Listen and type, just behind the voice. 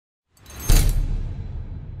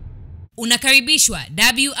Unakaribishwa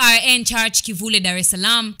WRN Church Kivule, Dar es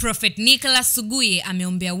Salaam. Prophet Nicholas Suguye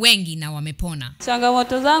ameombea wengi na wamepona.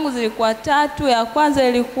 Changamoto zangu zilikuwa 3. Ya kwanza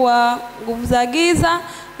ilikuwa nguvu za giza,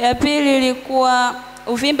 ya pili ilikuwa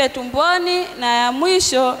uvimbe tumboni, na ya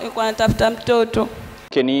mwisho ilikuwa natafuta mtoto.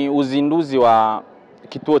 Ni uzinduzi wa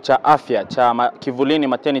kituo cha afya cha Kivulini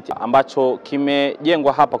Maternity ambacho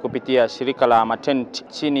kimejengwa hapa kupitia shirika la maternity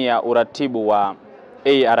chini ya uratibu wa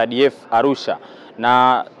ARDF Arusha,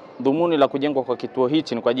 na dhumuni la kujengwa kwa kituo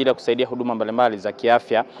hichi ni kwa ajili ya kusaidia huduma mbalimbali za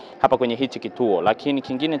kiafya hapa kwenye hichi kituo. Lakini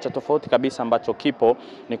kingine cha tofauti kabisa ambacho kipo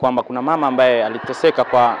ni kwamba kuna mama ambaye aliteseka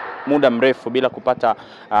kwa muda mrefu bila kupata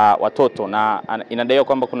watoto, na inadaiwa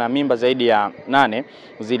kwamba kuna mimba zaidi ya 8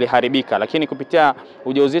 ziliharibika, lakini kupitia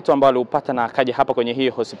ujauzito ambao aliupata na akaja hapa kwenye hii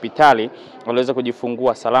hospitali aliweza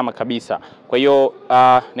kujifungua salama kabisa. Kwa hiyo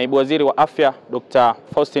Naibu Waziri wa Afya Dr.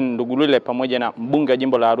 Faustin Ndugulile pamoja na mbunge wa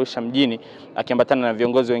jimbo la Arusha mjini akiambatana na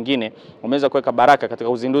viongozi wengine wameweza kuweka baraka katika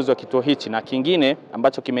uzinduzi wa kituo hichi, na kingine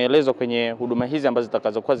ambacho kimeelezwa kwenye huduma hizi ambazo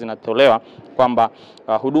zitakazokuwa zinatolewa kwamba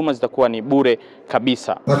huduma zitakuwa ni bure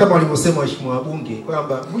kabisa. Na kama walivyosema waheshimiwa wabunge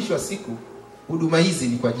kwamba mwisho wa siku huduma hizi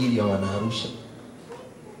ni kwa ajili ya wana Arusha.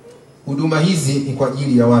 Huduma hizi ni kwa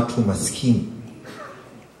ajili ya watu maskini.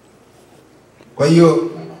 Kwa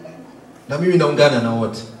hiyo na mimi naungana na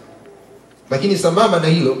wote. Lakini sambamba na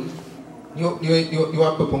hilo ni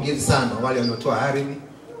wape pongezi sana wale waliotoa ardhi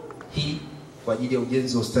hii kwa ajili ya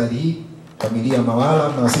ujenzi wa hospitali hii, familia Mawala,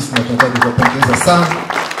 na sisi tunataka kuwapongeza sana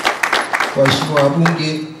waheshimiwa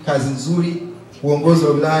wabunge, kazi nzuri, uongozi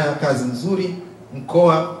wa wilaya kazi nzuri,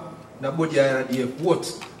 mkoa na bodi ya RDF wote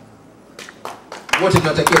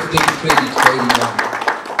tunatakiwa kutake credit kwa hili jambo.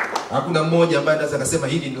 Hakuna mmoja ambaye anaweza kusema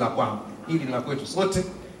hili ni la kwangu, hili ni la kwetu sote,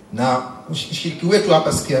 na ushiriki wetu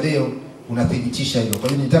hapa siku ya leo unathibitisha hilo. Kwa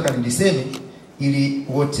hiyo nitaka niliseme ili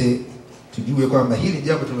wote tujue kwamba hili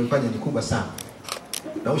jambo tumelifanya ni kubwa sana.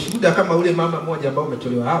 Na ushuhuda kama ule mama mmoja ambao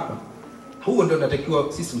umetolewa hapa, huo ndio natakiwa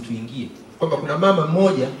sisi tuingie. Kwamba kuna mama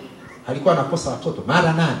mmoja alikuwa anakosa watoto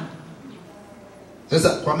mara 8. Sasa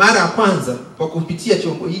kwa mara ya kwanza kwa kupitia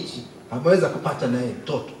chombo hichi ameweza kupata naye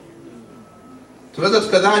mtoto. Tunaweza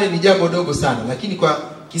tukadhani ni jambo dogo sana, lakini kwa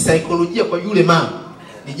kisaikolojia kwa yule mama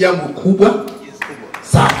ni jambo kubwa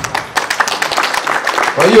sana.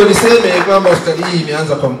 Kwa hiyo niseme kwamba hospitali hii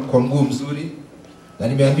imeanza kwa mguu mzuri, na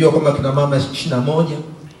nimeambiwa kwamba kuna mama 21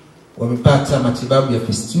 wamepata matibabu ya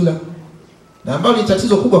fistula, na ambao ni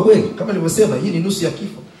tatizo kubwa kweli. Kama nilivyosema, hii ni nusu ya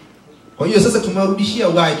kifo. Kwa hiyo sasa tumewarudishia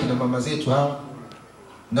uhai kina mama zetu hao,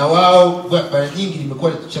 na wao mara nyingi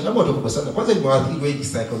nimekuwa changamoto kubwa sana. Kwanza nimewaathiri wengi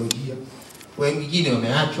saikolojia, wengine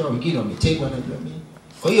wameachwa, wengine wametegwa na jamii.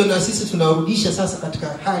 Kwa hiyo na sisi tunawarudisha sasa katika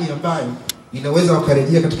hali ambayo inaweza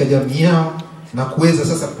wakarejea katika jamii yao na kuweza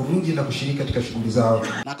sasa kurudi na kushiriki katika shughuli zao.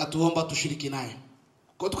 Na akatuomba tushiriki naye.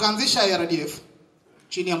 Kwa tukaanzisha RDF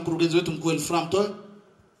chini ya mkurugenzi wetu mkuu Elframto.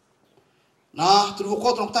 Na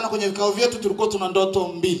tulipokuwa tunakutana kwenye vikao vyetu tulikuwa tuna ndoto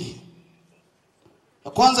 2.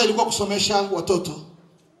 Ya kwanza ilikuwa kusomesha watoto.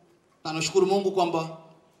 Na nashukuru Mungu kwamba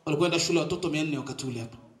walikwenda shule watoto 400 wakati ule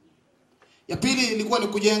hapa. Ya pili ilikuwa ni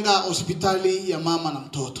kujenga hospitali ya mama na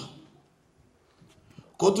mtoto.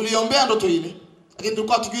 Kwa tuliombea ndoto ile, lakini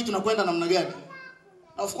tulikuwa tujui tunakwenda namna gani.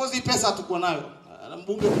 Na of course hii pesa hatakuwa nayo. Na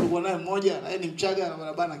mbunge tulikuwa naye mmoja, na yeye ni Mchaga na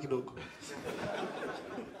barabara kidogo.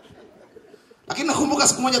 Lakini nakumbuka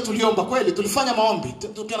siku moja tuliomba kweli, tulifanya maombi.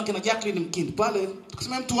 Tukiona kina Jacqueline Mkindi pale,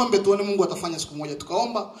 tukasema mtu ombe tuone Mungu atafanya siku moja.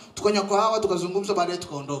 Tukaomba, tukanywa kwa hawa, tukazungumza, baadaye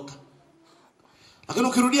tukaondoka. Lakini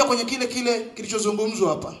ukirudia kwenye kile kilichozungumzwa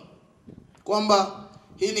hapa kwamba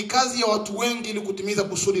hii ni kazi ya watu wengi ili kutimiza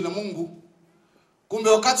kusudi la Mungu. Kumbe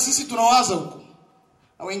wakati sisi tunawaza huko,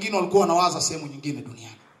 na wengine walikuwa wanawaza sehemu nyingine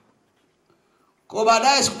duniani. Kwa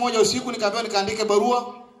baadaye siku moja usiku nikaambiwa nikaandike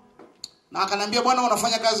barua, na akaniambia bwana,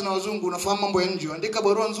 unafanya kazi na wazungu, unafahamu mambo ya nje, andika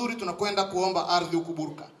barua nzuri, tunakwenda kuomba ardhi huko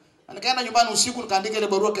Burka. Na nikaenda nyumbani usiku nikaandika ile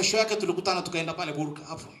barua, kesho yake tulikutana tukaenda pale Burka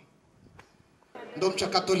hapo. Ndio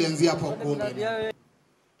mchakato ulianzia hapo kuomba.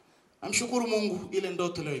 Namshukuru Mungu ile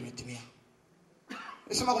ndoto leo imetimia.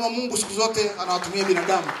 Nasema kama Mungu siku zote anawatumia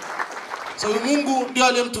binadamu. Sababu Mungu ndio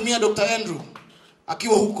aliyemtumia Dr. Andrew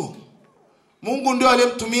akiwa huko. Mungu ndio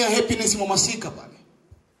aliyemtumia Happiness Mwamasika pale.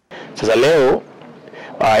 Sasa leo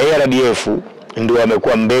ARDF ndio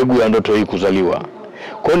amekuwa mbegu ya ndoto hii kuzaliwa.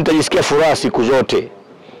 Kwa hiyo nitajisikia furaha siku zote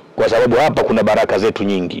kwa sababu hapa kuna baraka zetu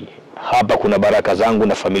nyingi. Hapa kuna baraka zangu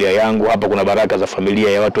na familia yangu, hapa kuna baraka za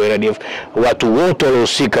familia ya watu wa RDF, watu wote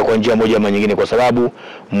waliohusika kwa njia moja ama nyingine, kwa sababu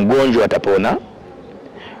mgonjwa atapona,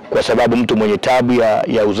 kwa sababu mtu mwenye tabu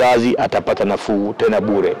ya uzazi atapata nafuu tena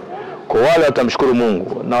bure. Kwa wale watamshukuru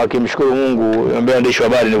Mungu, na wakimshukuru Mungu, niambia waandishi wa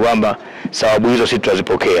habari ni kwamba sababu hizo sisi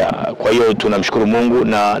tutazipokea. Kwa hiyo tunamshukuru Mungu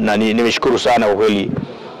na nimeshukuru sana kwa kweli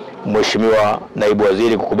Mheshimiwa Naibu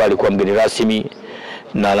Waziri kukubali kuwa mgeni rasmi,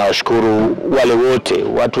 na nawashukuru wale wote,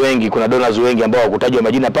 watu wengi, kuna donors wengi ambao hawakutajwa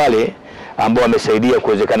majina pale ambao wamesaidia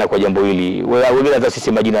kuwezekana kwa jambo hili. Wengine hata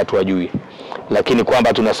sisi majina hatuwajui. Lakini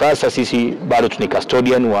kwamba tuna sasa sisi bado tuni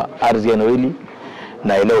custodian wa ardhi ya eneo hili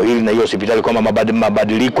na eneo hili na hiyo hospitali, kwamba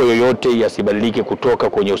mabadiliko yoyote yasibadilike kutoka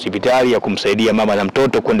kwenye hospitali ya kumsaidia mama na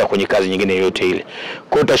mtoto kwenda kwenye kazi nyingine yoyote ile.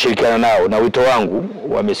 Kwa hiyo tutashirikiana nao, na wito wangu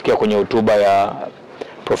wamesikia kwenye hotuba ya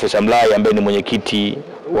Profesa Mlai ambaye ni mwenyekiti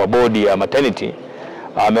wa bodi ya maternity,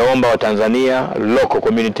 ameomba Watanzania local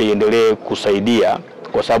community iendelee kusaidia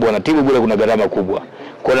kwa sababu wanatibu bure, kuna gharama kubwa.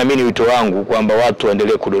 Kwa na mimi wito wangu kwamba watu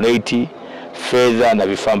waendelee kudonate fedha na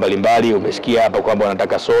vifaa mbalimbali. Umesikia hapa kwamba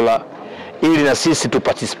wanataka sola, ili na sisi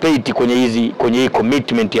tuparticipate kwenye hii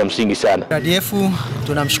commitment ya msingi sana. RDF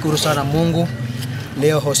tunamshukuru sana Mungu,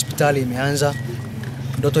 leo hospitali imeanza.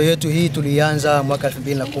 Ndoto yetu hii tulianza mwaka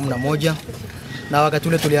 2011 na wakati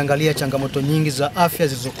ule tuliangalia changamoto nyingi za afya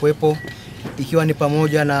zilizokuwepo, ikiwa ni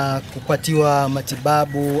pamoja na kupatiwa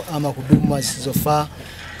matibabu ama huduma zisizofaa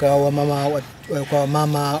kwa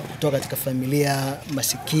mama kutoka katika familia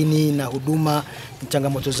masikini, na huduma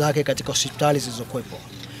changamoto zake katika hospitali zilizokuwepo.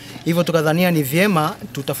 Hivyo tukadhania ni vyema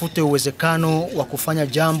tutafute uwezekano wa kufanya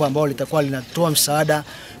jambo ambalo litakuwa linatoa msaada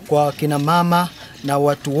kwa kina mama na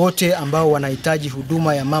watu wote ambao wanahitaji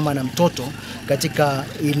huduma ya mama na mtoto katika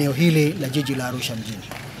eneo hili la jiji la Arusha mjini.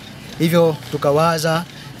 Hivyo tukawaza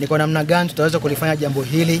ni kwa namna gani tutaweza kulifanya jambo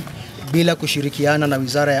hili bila kushirikiana na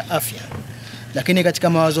Wizara ya Afya. Lakini katika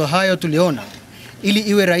mawazo hayo tuliona ili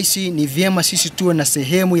iwe rahisi ni vyema sisi tuwe na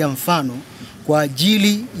sehemu ya mfano kwa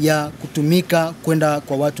ajili ya kutumika kwenda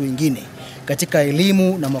kwa watu wengine katika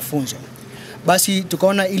elimu na mafunzo. Basi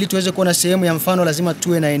tukaona ili tuweze kuwa na sehemu ya mfano lazima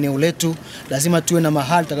tuwe na eneo letu, lazima tuwe na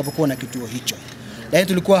mahali tutakapokuwa na kituo hicho. Lakini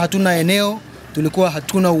tulikuwa hatuna eneo, tulikuwa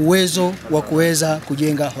hatuna uwezo wa kuweza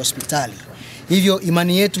kujenga hospitali. Hivyo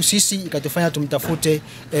imani yetu sisi ikatufanya tumtafute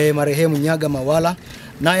marehemu Nyaga Mawala,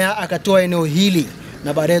 naye akatoa eneo hili,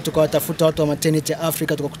 na baadaye tukawatafuta watu wa Maternity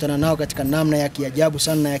Africa, tukakutana nao katika namna ya kiajabu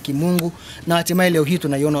sana ya kimungu, na hatimaye leo hii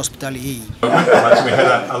tunaiona hospitali hii. We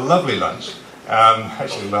had a lovely lunch.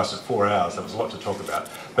 Actually it lasted 4 hours. There was a lot to talk about.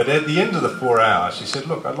 But at the end of the 4 hours, she said,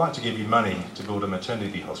 "Look, I'd like to give you money to build a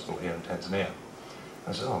maternity hospital here in Tanzania."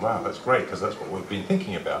 I said, "Oh wow, that's great, because that's what we've been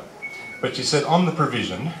thinking about." But she said, "On the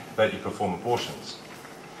provision that you perform abortions."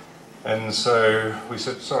 And so we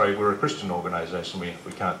said, "Sorry, we're a Christian organisation.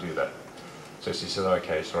 We can't do that." So she said,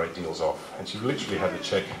 "Okay, sorry, deal's off." And she literally had the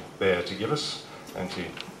cheque there to give us, and she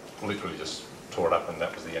literally just tore it up, and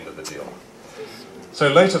that was the end of the deal. So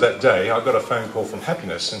later that day, I got a phone call from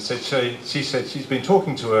Happiness, and she said she's been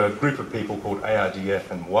talking to a group of people called ARDF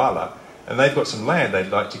and Mwala, and they've got some land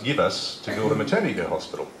they'd like to give us to build a maternity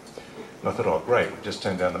hospital. And I thought, oh great, we've just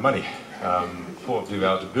turned down the money to be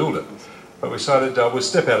able to build it. But we decided we'll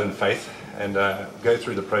step out in faith and go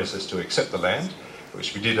through the process to accept the land,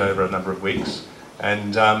 which we did over a number of weeks.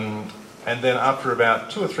 And then after about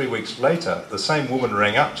 2 or 3 weeks later, the same woman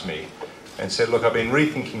rang up to me and said, "Look, I've been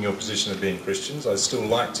rethinking your position of being Christians. I'd still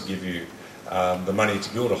like to give you the money to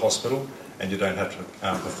build a hospital, and you don't have to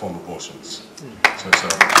perform abortions."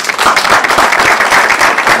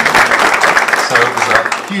 So it was a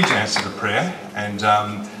huge answer to prayer, and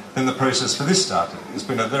then the process for this started. It's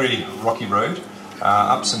been a very rocky road,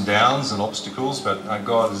 ups and downs and obstacles, but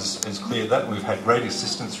God has cleared that. We've had great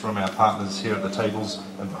assistance from our partners here at the tables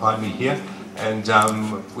and behind me here. And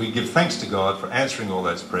we give thanks to God for answering all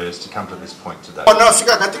those prayers to come to this point today.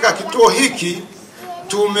 Wanafika katika kituo hiki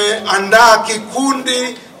tumeandaa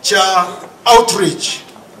kikundi cha outreach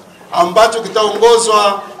ambacho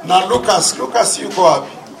kitaongozwa na Lucas. Lucas yuko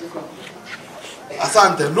wapi?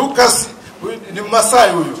 Asante. Lucas ni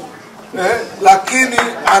Masai huyu. Lakini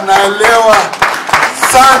anaelewa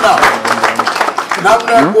sana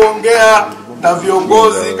namna ya kuongea na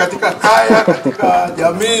viongozi katika kaya, katika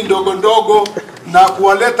jamii ndogo ndogo, na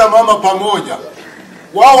kuwaleta mama pamoja.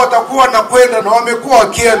 Wao watakuwa na kwenda na wamekuwa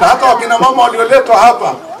wakienda, hata wakina mama walioletwa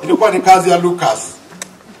hapa ilikuwa ni kazi ya Lucas.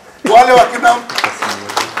 Wale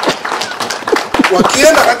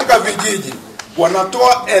wakienda katika vijiji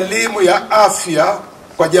wanatoa elimu ya afya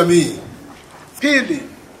kwa jamii. Pili,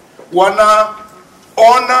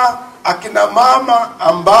 wanaona akina mama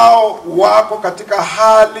ambao wako katika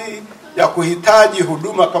hali ya kuhitaji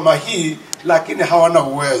huduma kama hii lakini hawana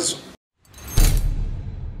uwezo.